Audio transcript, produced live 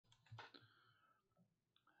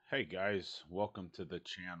Hey guys, welcome to the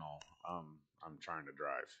channel. I'm trying to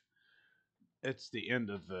drive. It's the end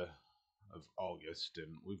of August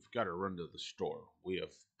and we've got to run to the store. We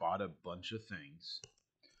have bought a bunch of things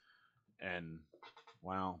and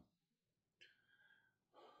well,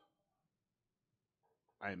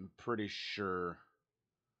 I'm pretty sure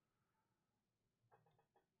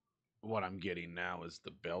what I'm getting now is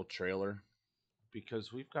the bell trailer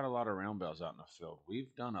because we've got a lot of round bells out in the field.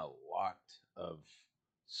 We've done a lot of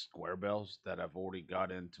square bells that I've already got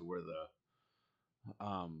into where the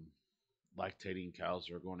lactating cows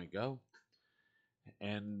are going to go.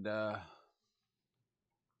 And now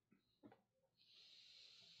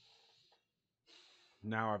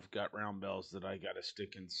I've got round bells that I got to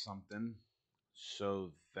stick in something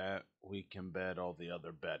so that we can bed all the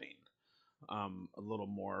other bedding. A little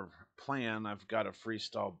more plan. I've got a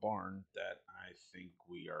freestyle barn that I think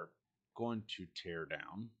we are going to tear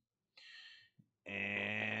down,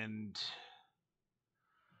 and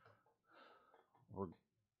we're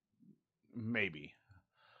maybe.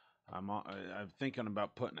 I'm thinking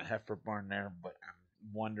about putting a heifer barn there, but I'm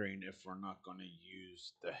wondering if we're not going to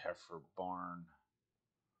use the heifer barn.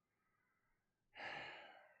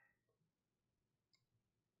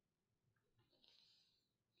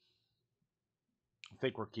 I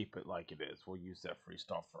think we'll keep it like it is. We'll use that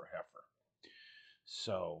freestyle for a heifer.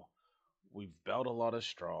 So we've baled a lot of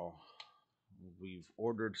straw. We've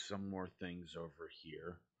ordered some more things over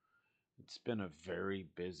here. It's been a very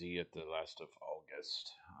busy at the last of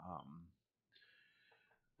August.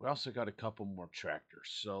 We also got a couple more tractors.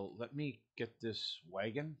 So let me get this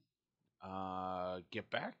wagon, get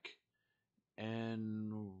back,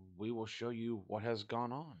 and we will show you what has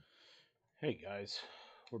gone on. Hey guys,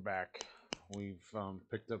 we're back. We've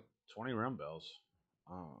picked up 20 round bells.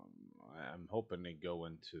 Um, I'm hoping they go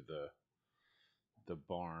into the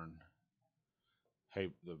barn. Hey,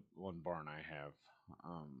 the one barn I have.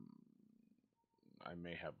 Um, I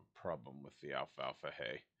may have a problem with the alfalfa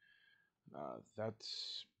hay.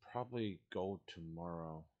 That's probably goal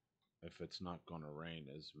tomorrow, if it's not going to rain,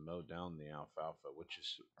 is mow down the alfalfa, which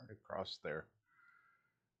is right across there.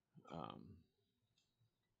 Um,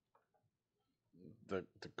 the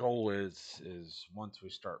goal is once we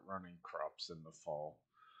start running crops in the fall,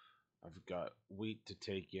 I've got wheat to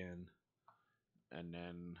take in, and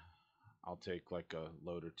then I'll take like a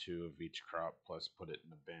load or two of each crop plus put it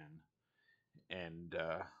in a bin, and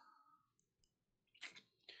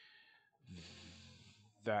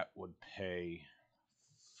that would pay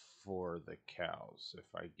for the cows. If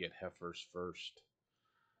I get heifers first,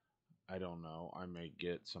 I don't know. I may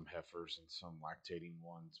get some heifers and some lactating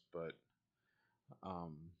ones, but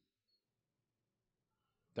um,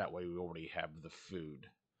 that way we already have the food.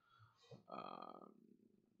 Uh,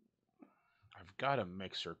 I've got a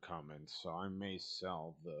mixer coming, so I may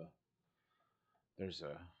sell the. There's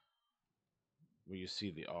a. Well, you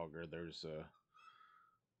see the auger. There's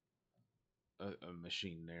a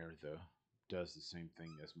machine there that does the same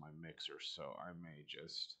thing as my mixer, so I may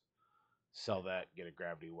just sell that, get a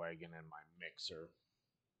gravity wagon and my mixer.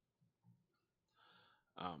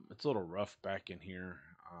 It's a little rough back in here,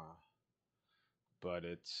 but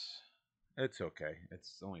it's okay.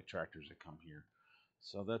 It's only tractors that come here.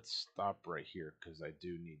 So let's stop right here because I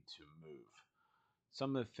do need to move.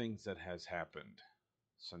 Some of the things that has happened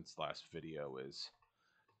since last video is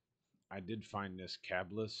I did find this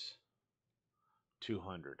cabless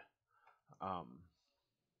 200. Um,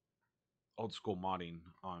 Old School Modding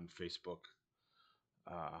on Facebook.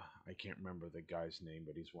 I can't remember the guy's name,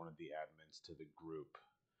 but he's one of the admins to the group.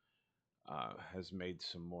 Has made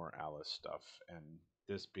some more Allis stuff, and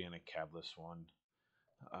this being a cabless one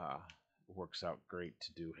uh, works out great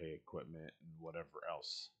to do hay equipment and whatever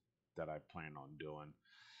else that I plan on doing.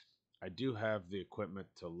 I do have the equipment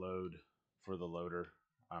to load for the loader.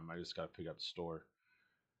 I just got to pick up the store.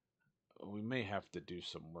 We may have to do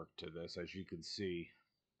some work to this. As you can see,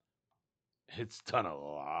 it's done a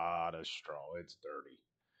lot of straw. It's dirty.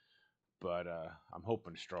 But I'm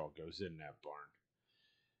hoping straw goes in that barn.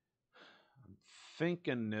 I'm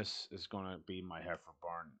thinking this is going to be my heifer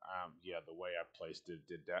barn. Yeah, the way I placed it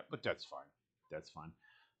did that, but that's fine. That's fine.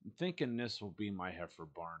 I'm thinking this will be my heifer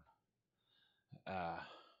barn. Uh,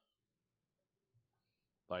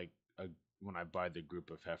 like a, when I buy the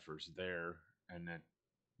group of heifers there, and then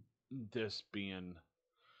this being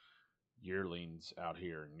yearlings out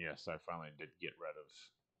here. And yes, I finally did get rid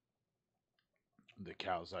of the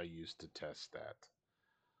cows I used to test that.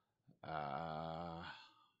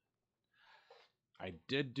 I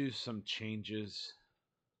did do some changes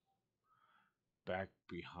back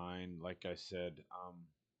behind. Like I said,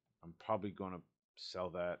 I'm probably going to sell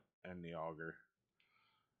that and the auger.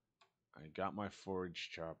 I got my forage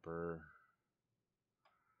chopper.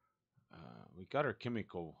 We got our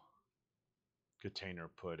chemical container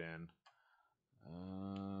put in.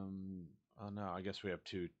 Um, oh no, I guess we have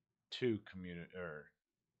two community or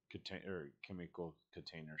chemical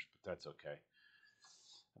containers, but that's okay.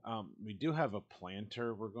 We do have a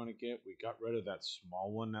planter we're going to get. We got rid of that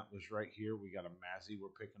small one that was right here. We got a Mazzy we're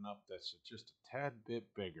picking up that's just a tad bit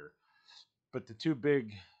bigger. But the two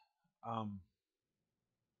big um,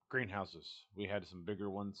 greenhouses, we had some bigger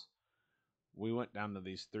ones. We went down to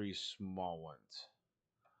these three small ones.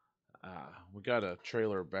 We got a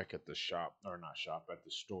trailer back at the shop, or not shop, at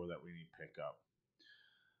the store that we need to pick up.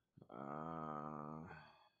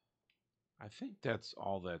 I think that's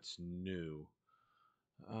all that's new.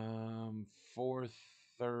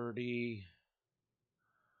 430.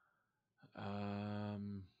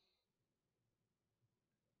 Um,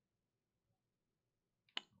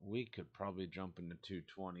 we could probably jump into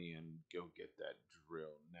 220 and go get that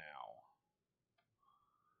drill now.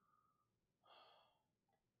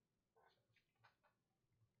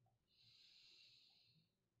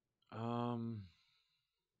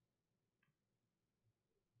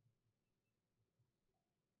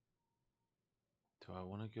 Do I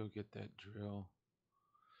want to go get that drill?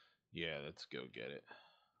 Yeah, let's go get it.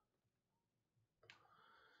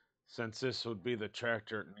 Since this would be the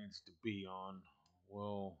tractor it needs to be on,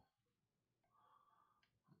 we'll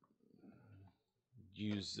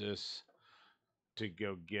use this to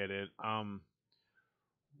go get it.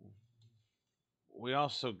 We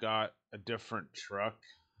also got a different truck.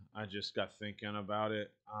 I just got thinking about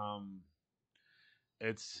it.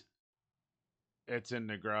 It's it's in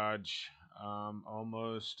the garage.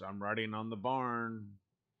 Almost. I'm riding on the barn.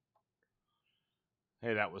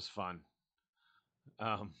 Hey, that was fun.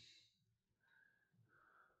 Um,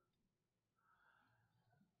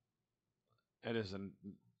 it is a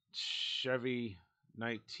Chevy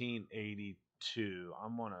 1982.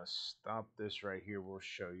 I'm gonna stop this right here. We'll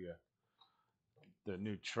show you the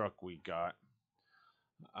new truck we got.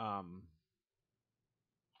 Um,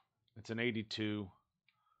 it's an 82.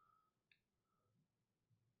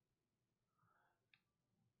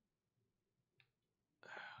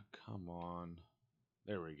 Come on,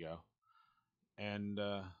 there we go. And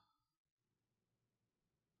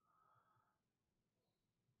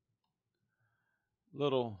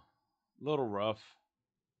little little rough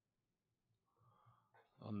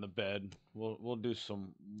on the bed. We'll do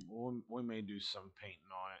some. We may do some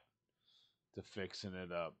painting on it to fixing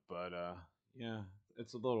it up, but yeah,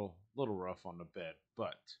 it's a little rough on the bed,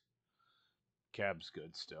 but cab's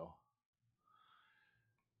good still.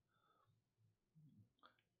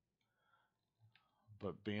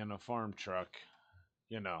 But being a farm truck,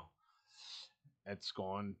 you know, it's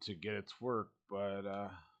going to get its work. But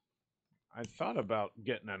I thought about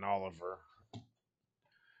getting an Oliver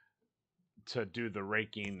to do the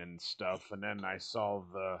raking and stuff, and then I saw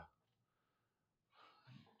the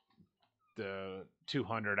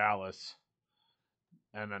 200 Allis,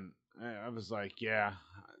 and then I was like, yeah,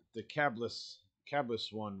 the cabless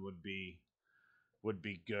one would be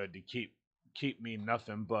good to keep me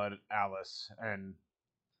nothing but Allis, and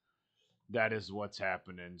that is what's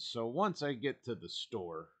happening. So once I get to the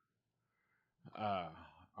store, uh,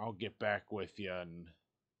 I'll get back with you and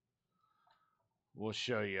we'll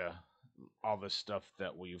show you all the stuff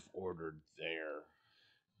that we've ordered there.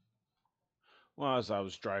 Well, as I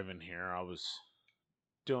was driving here, I was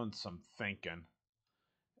doing some thinking,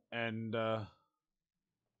 and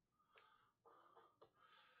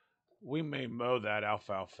we may mow that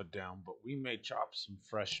alfalfa down, but we may chop some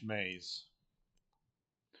fresh maize,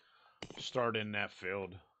 start in that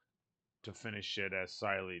field to finish it as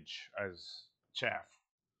silage, as chaff.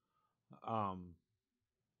 Um,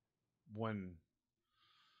 when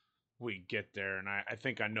we get there, and I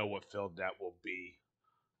think I know what field that will be.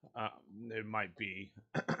 It might be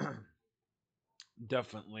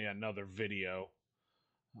definitely another video,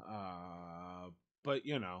 uh, but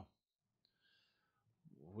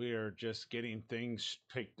we're just getting things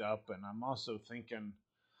picked up, and I'm also thinking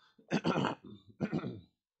I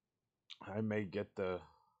may get the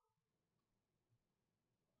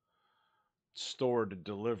store to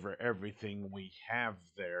deliver everything we have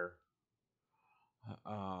there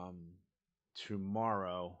um,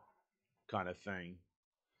 tomorrow, kind of thing,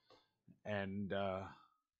 and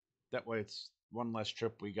that way it's one less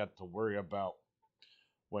trip we got to worry about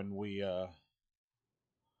when we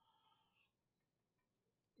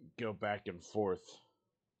go back and forth,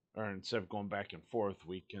 or instead of going back and forth,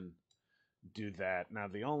 we can do that. Now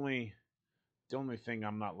the only thing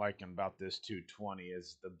I'm not liking about this 220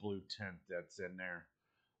 is the blue tint that's in there.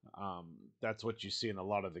 That's what you see in a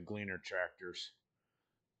lot of the Gleaner tractors,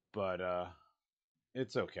 but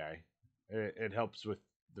it's okay. It helps with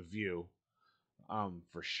the view,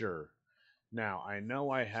 for sure. Now I know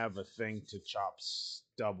I have a thing to chop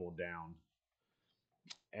stubble down,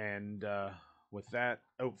 and with that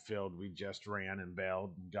oat field we just ran and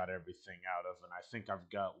baled and got everything out of, and I think I've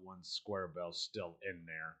got one square bale still in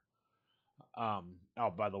there.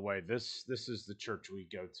 Oh, by the way, this is the church we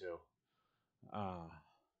go to.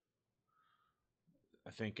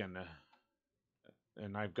 I think and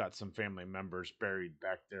I've got some family members buried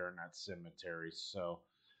back there in that cemetery, so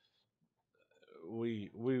we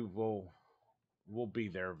will we'll be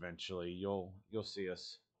there eventually. You'll see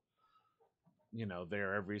us,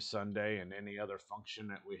 there every Sunday and any other function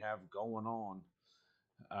that we have going on.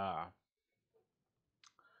 Uh,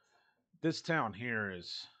 this town here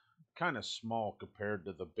is kind of small compared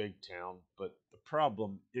to the big town, but the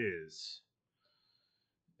problem is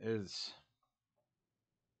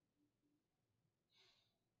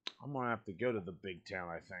I'm gonna have to go to the big town,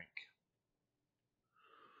 I think,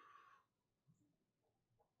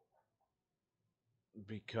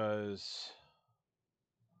 because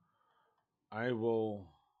I will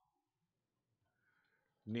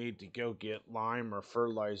need to go get lime or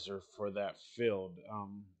fertilizer for that field.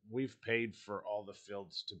 We've paid for all the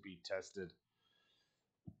fields to be tested,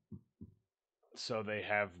 so they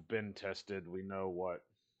have been tested. We know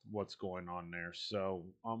what's going on there. So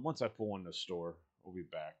once I pull in the store, we'll be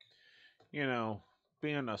back. You know,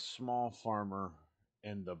 being a small farmer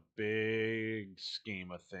in the big scheme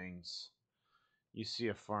of things, you see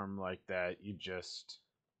a farm like that,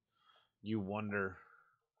 you wonder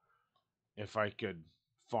if I could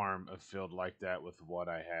farm a field like that with what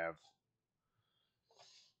I have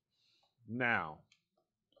now.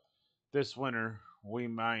 This winter, we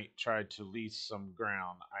might try to lease some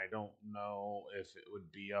ground. I don't know if it would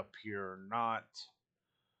be up here or not.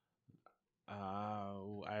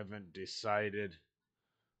 I haven't decided,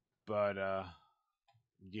 but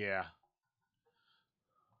yeah,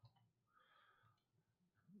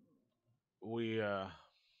 we all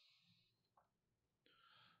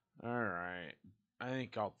right. I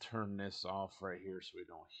think I'll turn this off right here so we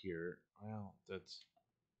don't hear it. Well, that's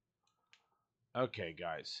okay,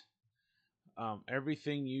 guys.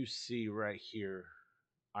 Everything you see right here,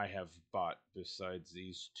 I have bought besides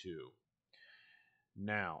these two.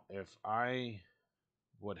 Now, if I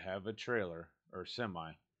would have a trailer or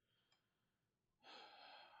semi,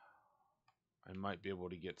 I might be able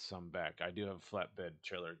to get some back. I do have a flatbed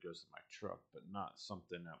trailer that goes in my truck, but not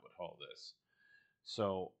something that would haul this.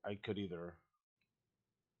 So I could either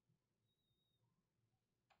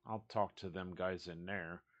I'll talk to them guys in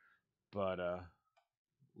there, but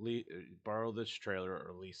borrow this trailer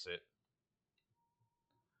or lease it,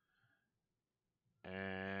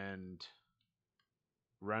 and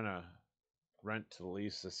rent a rent to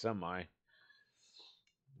lease a semi.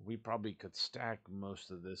 We probably could stack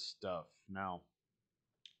most of this stuff. Now,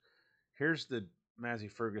 here's the Massey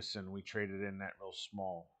Ferguson we traded in that real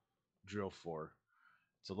small drill for.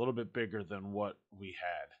 It's a little bit bigger than what we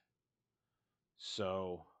had,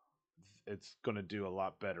 so it's going to do a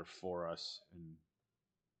lot better for us. And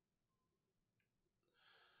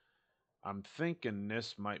I'm thinking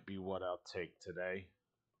this might be what I'll take today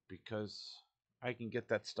because I can get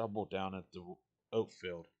that stubble down at the oat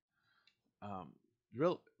field.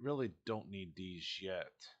 Really don't need these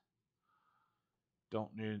yet.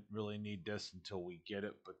 Really need this until we get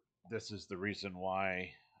it, but this is the reason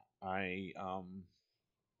why I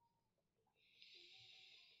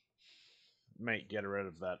might get rid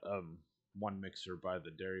of that one mixer by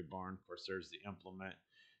the dairy barn. Of course, there's the implement.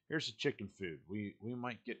 Here's the chicken food. We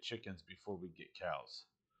might get chickens before we get cows.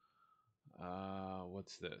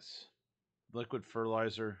 What's this? Liquid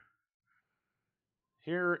fertilizer.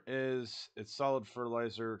 Here is it's solid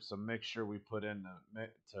fertilizer. It's a mixture we put in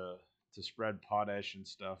to spread potash and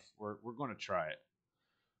stuff. We're going to try it.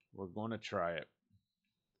 We're going to try it.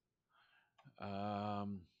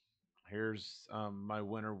 Um, here's my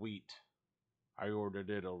winter wheat. I ordered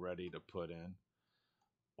it already to put in.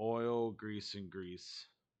 Oil, grease, and grease.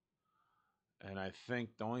 And I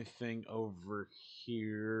think the only thing over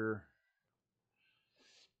here,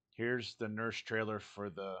 here's the nurse trailer for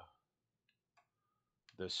the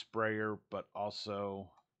sprayer, but also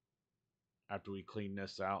after we clean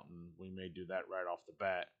this out, and we may do that right off the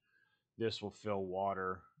bat, this will fill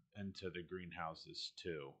water into the greenhouses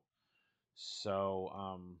too. So,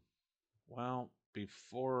 well,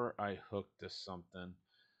 before I hook to something,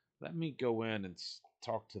 let me go in and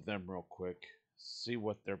talk to them real quick, see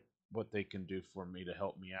what they can do for me to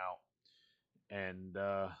help me out, and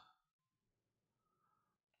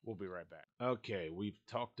We'll be right back. Okay, we've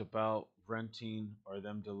talked about renting or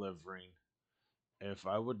them delivering. If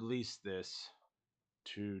I would lease this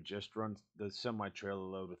to just run the semi trailer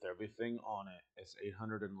load with everything on it, it's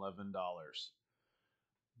 $811.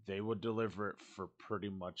 They would deliver it for pretty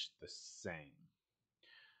much the same.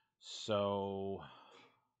 So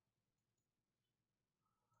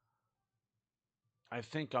I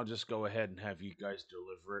think I'll just go ahead and have you guys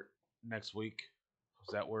deliver it next week.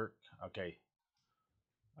 Does that work? Okay.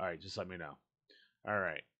 All right, just let me know. All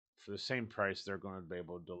right. For the same price, they're going to be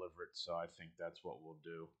able to deliver it. So I think that's what we'll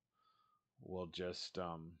do. We'll just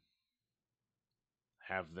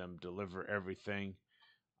have them deliver everything.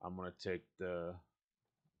 I'm going to take the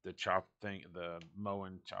chop thing, the mow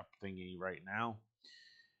and chop thingy right now,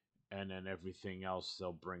 and then everything else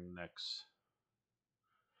they'll bring next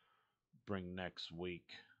week.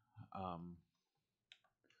 Um,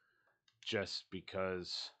 just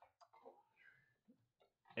because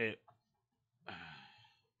it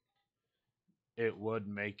it would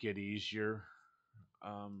make it easier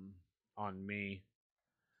um, on me,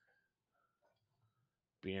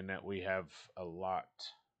 being that we have a lot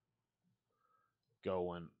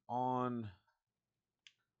going on,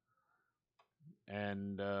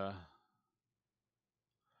 and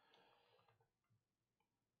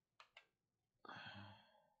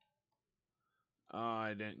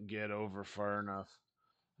I didn't get over far enough.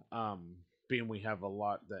 Um, being we have a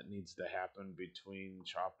lot that needs to happen between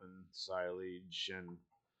chopping silage and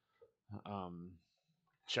um,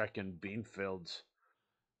 checking bean fields,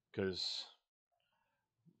 because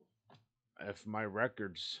if my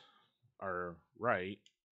records are right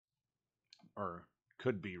or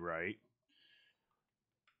could be right,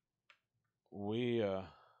 we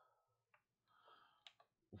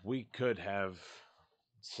we could have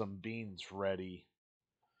some beans ready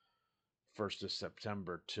 1st of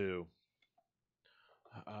September too.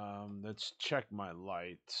 Let's check my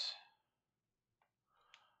lights.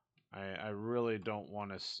 I really don't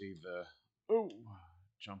want to see the oh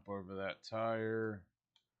jump over that tire.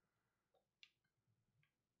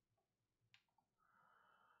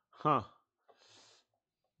 Huh.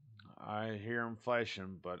 I hear them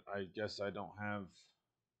flashing, but I guess I don't have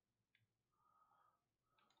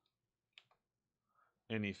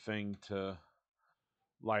anything to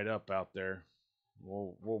light up out there.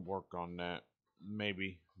 We'll work on that.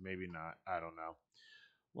 Maybe, maybe not. I don't know.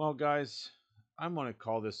 Well, guys, I'm gonna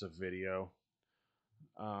call this a video.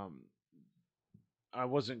 Um, I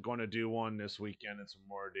wasn't going to do one this weekend. It's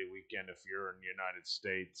Memorial Day weekend if you're in the United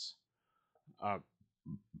States, uh,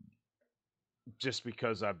 just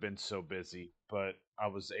because I've been so busy. But I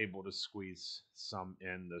was able to squeeze some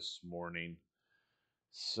in this morning.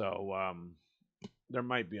 So there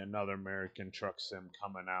might be another American Truck Sim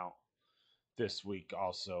coming out this week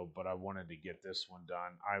also, but I wanted to get this one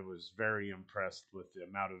done. I was very impressed with the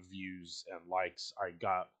amount of views and likes I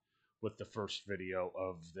got with the first video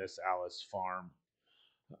of this Allis farm.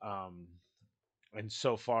 Um, and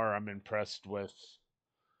so far, I'm impressed with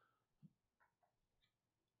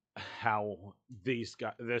how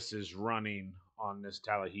this is running on this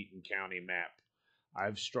Tallahatchie County map.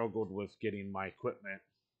 I've struggled with getting my equipment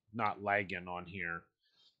not lagging on here,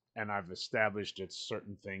 and I've established it's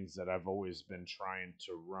certain things that I've always been trying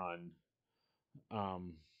to run.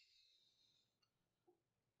 Um,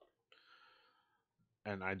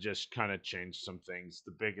 and I just kind of changed some things.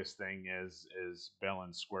 The biggest thing is bell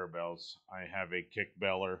and square bells. I have a kick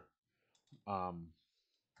beller. Um,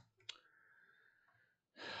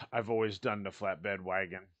 I've always done the flatbed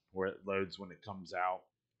wagon where it loads when it comes out,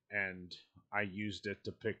 and I used it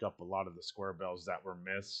to pick up a lot of the square bells that were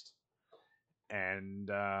missed,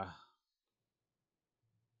 and I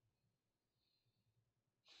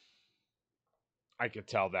could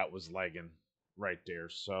tell that was lagging right there.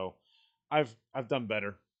 So I've done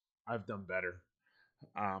better. I've done better.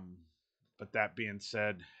 Um, but that being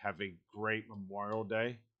said, have a great Memorial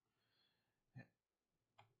Day,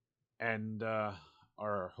 and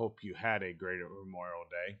or hope you had a great Memorial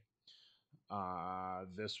Day.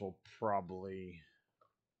 This will probably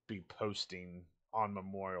be posting on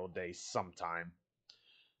Memorial Day sometime.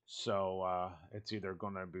 So it's either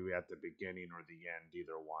going to be at the beginning or the end,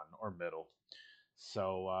 either one, or middle.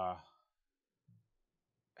 So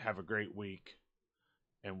have a great week,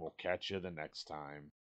 and we'll catch you the next time.